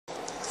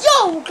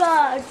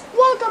Guys,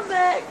 welcome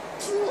back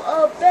to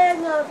a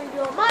banger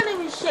video. My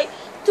name is Shake.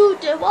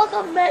 Today,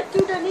 welcome back to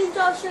the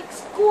Ninja Shake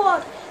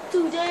Squad.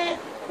 Today,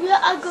 we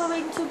are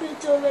going to be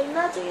doing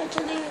nothing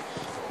actually,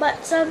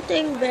 but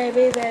something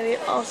very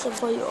awesome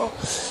for you all.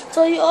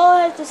 So you all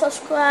have to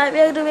subscribe.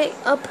 We are doing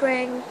a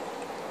prank.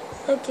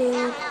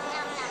 Okay.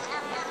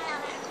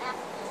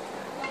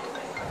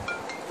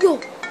 Yo,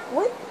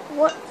 what?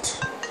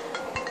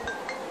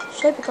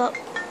 Should I pick up?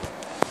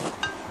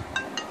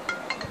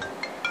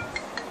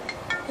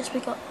 Let's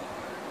pick up.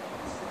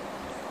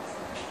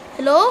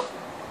 Hello?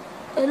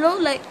 Hello?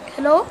 Like,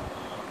 hello?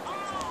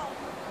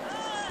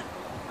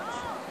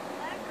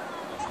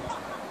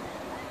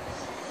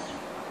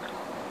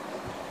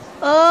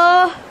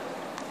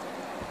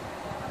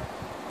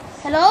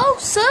 Hello,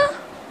 sir?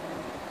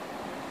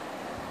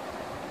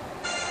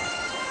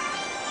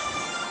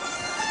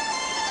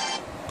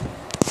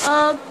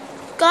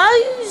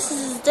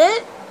 Guys,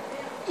 that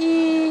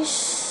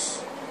is...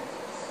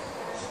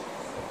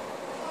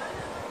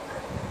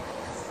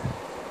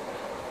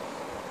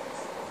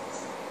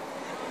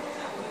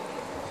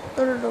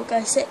 No,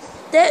 guys,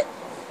 that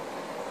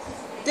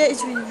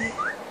is really weird.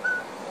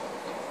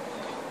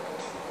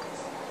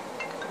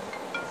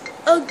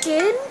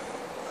 Again?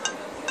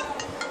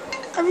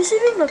 I'm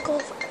receiving the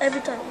call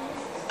every time.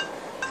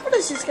 How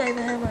does this guy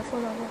even have my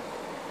phone number?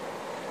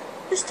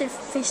 Let's take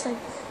FaceTime.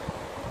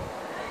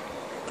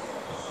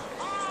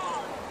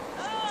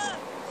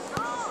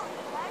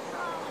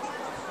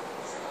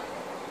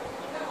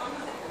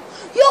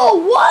 Yo,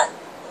 what?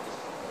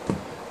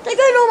 That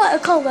guy know my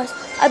account, guys.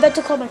 I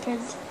better call my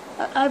friends.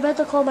 I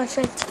better call my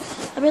friends.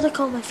 I better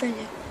call my friend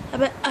here.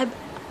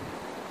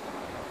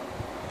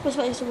 Where's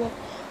my Instagram?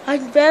 I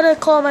better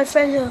call my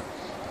friend here.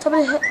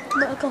 Somebody hit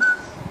my account.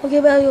 Okay,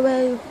 where are you?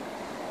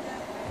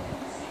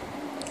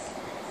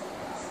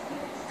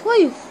 Who are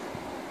you?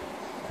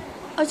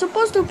 I'm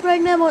supposed to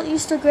prank them on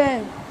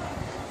Instagram.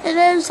 And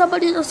then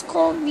somebody just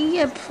called me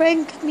and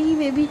pranked me,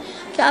 maybe.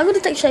 Okay, I'm gonna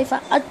text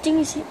Shaifa. I think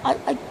he's him.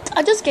 I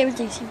just gave it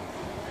to him.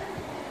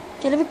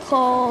 Okay, let me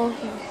call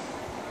him.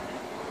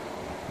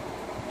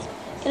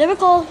 Okay, let me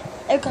call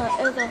Erica.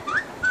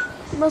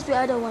 It must be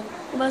either one.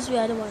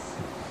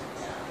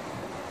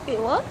 Wait,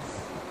 what?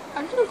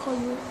 I'm gonna call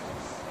you.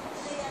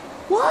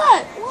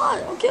 What?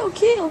 Okay.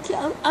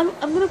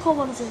 I'm gonna call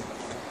one of them.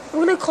 I'm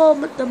gonna call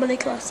the Malay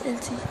class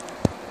and see.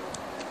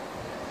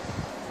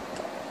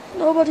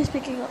 Nobody's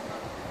picking up.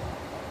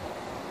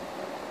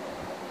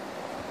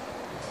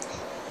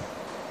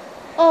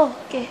 Oh,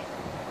 okay.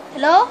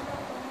 Hello?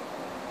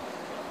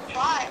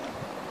 Hi.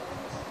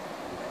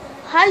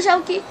 Hi,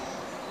 Shauki.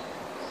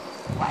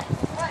 What?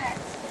 Go ahead.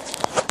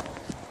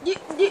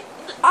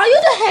 Are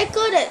you the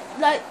hacker that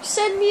like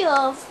sent me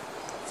a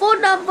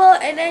phone number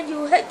and then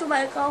you hacked to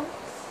my account?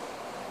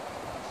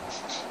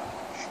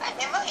 I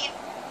never hit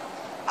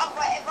up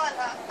whatever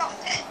talk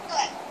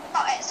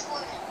at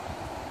school.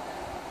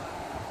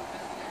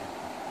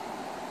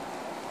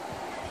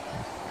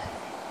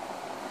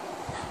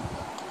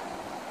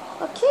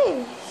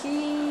 Okay,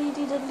 he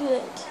didn't do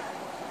it.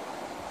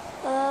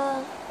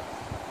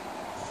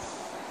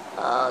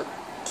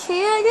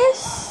 Okay, I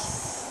guess.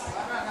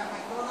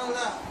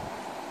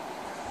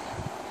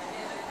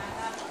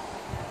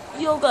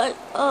 Yo guys,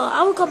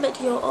 I will come back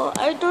to you.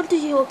 I don't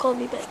think he will call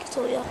me back.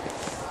 So yeah,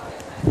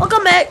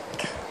 welcome back,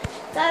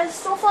 guys.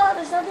 So far,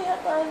 there's nothing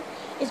happened.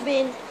 It's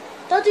been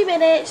 30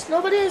 minutes.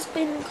 Nobody has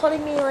been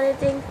calling me or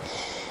anything.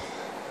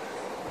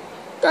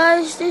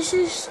 Guys,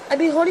 I've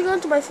been holding on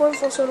to my phone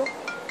for so long.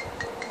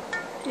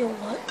 Yo,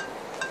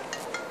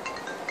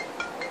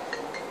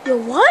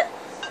 what?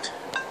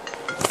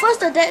 First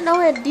the deck,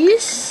 now at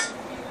this.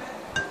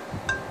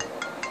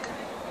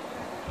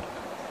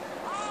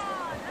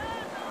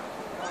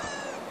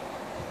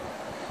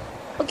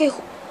 Okay,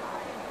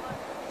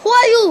 who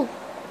are you?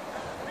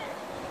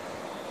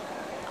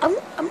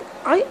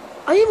 I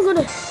am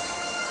gonna.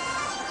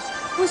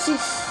 What's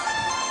this?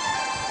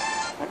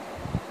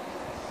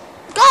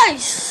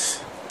 Guys!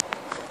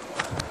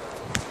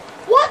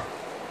 What?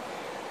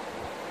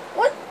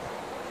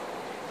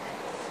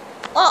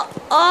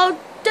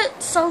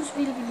 That sounds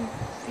really weird.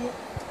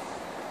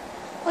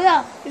 Oh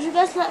yeah, if you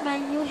guys like my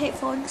new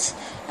headphones,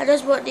 I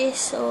just bought this,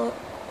 so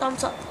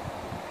thumbs up.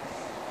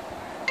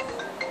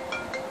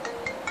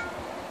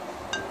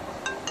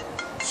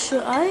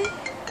 Should I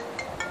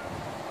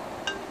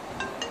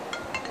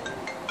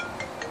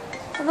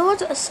don't know what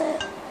to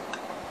accept.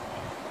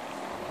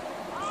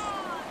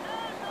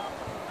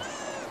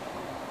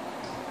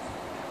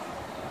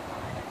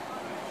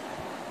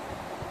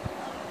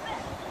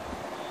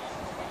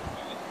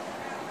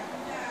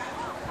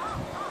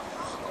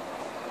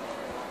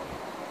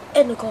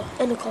 End the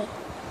call.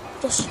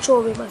 Just throw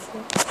away my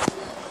phone.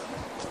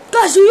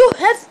 Guys, do you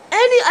have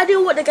any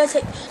idea what the guy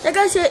said? The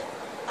guy said,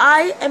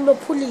 I am the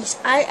police.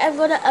 I am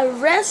gonna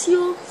arrest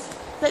you,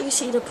 let you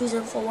sit in the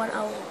prison for 1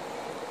 hour.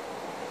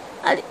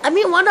 I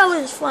mean 1 hour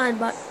is fine,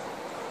 but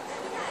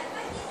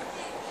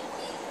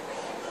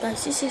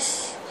guys, this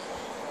is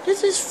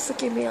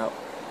freaking me out.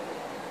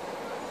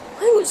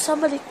 Why would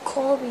somebody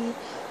call me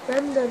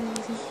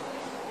randomly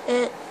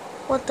at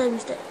what time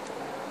is that?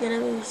 Yeah,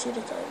 let me see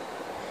the time.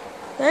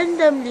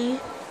 Randomly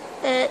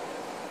at,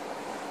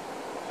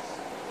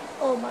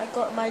 oh my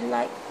god, my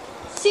light,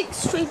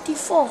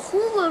 6:24. Who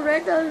will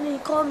randomly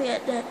call me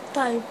at that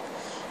time?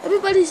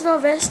 Everybody's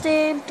not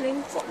resting,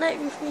 playing Fortnite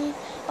with me.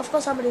 Of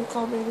course somebody will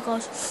call me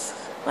because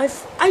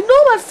I know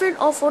my friend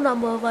or phone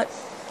number, but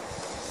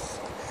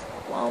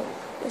wow,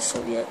 it's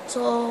so weird.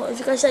 So if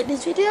you guys like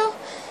this video,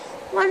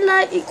 1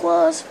 like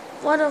equals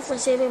 1 of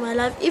saving my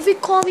life. If you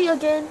call me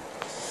again,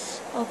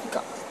 I'll pick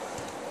up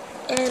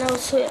and I'll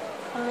swear.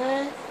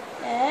 Alright,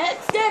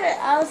 let's get it.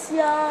 I'll see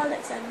y'all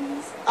next time.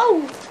 Peace.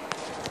 Oh,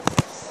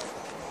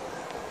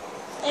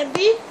 and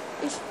B,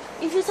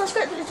 if you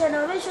subscribe to the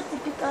channel, make sure to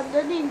pick up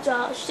the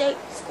Ninja Shake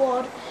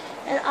Squad,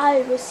 and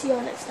I will see you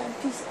next time.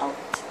 Peace out.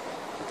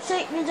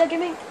 Shake Ninja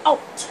Gaming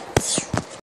out.